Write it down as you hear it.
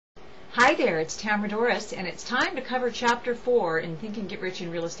Hi there, it's Tamara Dorris, and it's time to cover Chapter 4 in Think and Get Rich in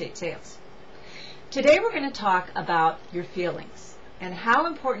Real Estate Sales. Today we're going to talk about your feelings and how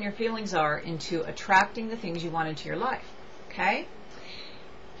important your feelings are into attracting the things you want into your life. Okay?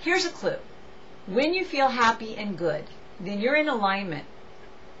 Here's a clue. When you feel happy and good, then you're in alignment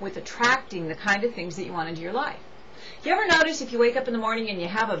with attracting the kind of things that you want into your life. You ever notice if you wake up in the morning and you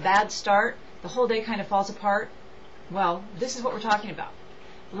have a bad start, the whole day kind of falls apart? Well, this is what we're talking about.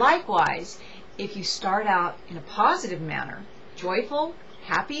 Likewise, if you start out in a positive manner, joyful,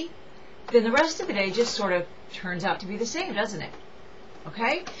 happy, then the rest of the day just sort of turns out to be the same, doesn't it?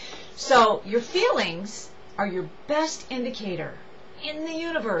 Okay? So your feelings are your best indicator in the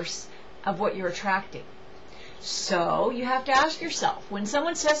universe of what you're attracting. So you have to ask yourself, when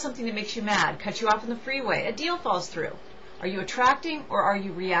someone says something that makes you mad, cuts you off on the freeway, a deal falls through, are you attracting or are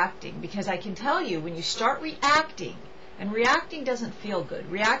you reacting? Because I can tell you, when you start reacting, and reacting doesn't feel good.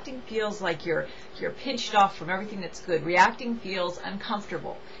 Reacting feels like you're pinched off from everything that's good. Reacting feels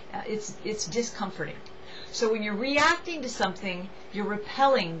uncomfortable. It's discomforting. So when you're reacting to something, you're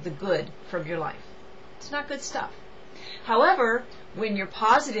repelling the good from your life. It's not good stuff. However, when you're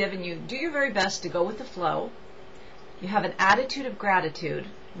positive and you do your very best to go with the flow, you have an attitude of gratitude,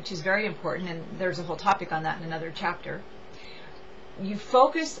 which is very important, and there's a whole topic on that in another chapter. You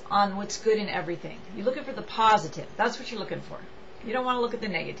focus on what's good in everything. You're looking for the positive. That's what you're looking for. You don't want to look at the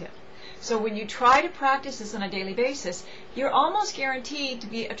negative. So when you try to practice this on a daily basis, you're almost guaranteed to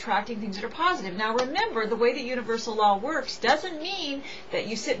be attracting things that are positive. Now remember, the way that universal law works doesn't mean that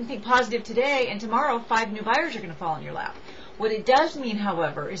you sit and think positive today and tomorrow 5 new buyers are going to fall in your lap. What it does mean,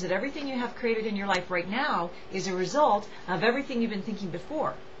 however, is that everything you have created in your life right now is a result of everything you've been thinking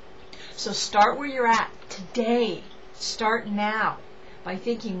before. So start where you're at today. Start now by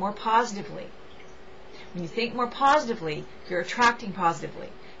thinking more positively. When you think more positively, you're attracting positively.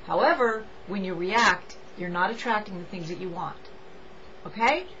 However, when you react, you're not attracting the things that you want.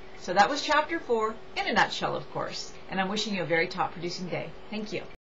 Okay? So that was Chapter 4, in a nutshell, of course. And I'm wishing you a very top producing day. Thank you.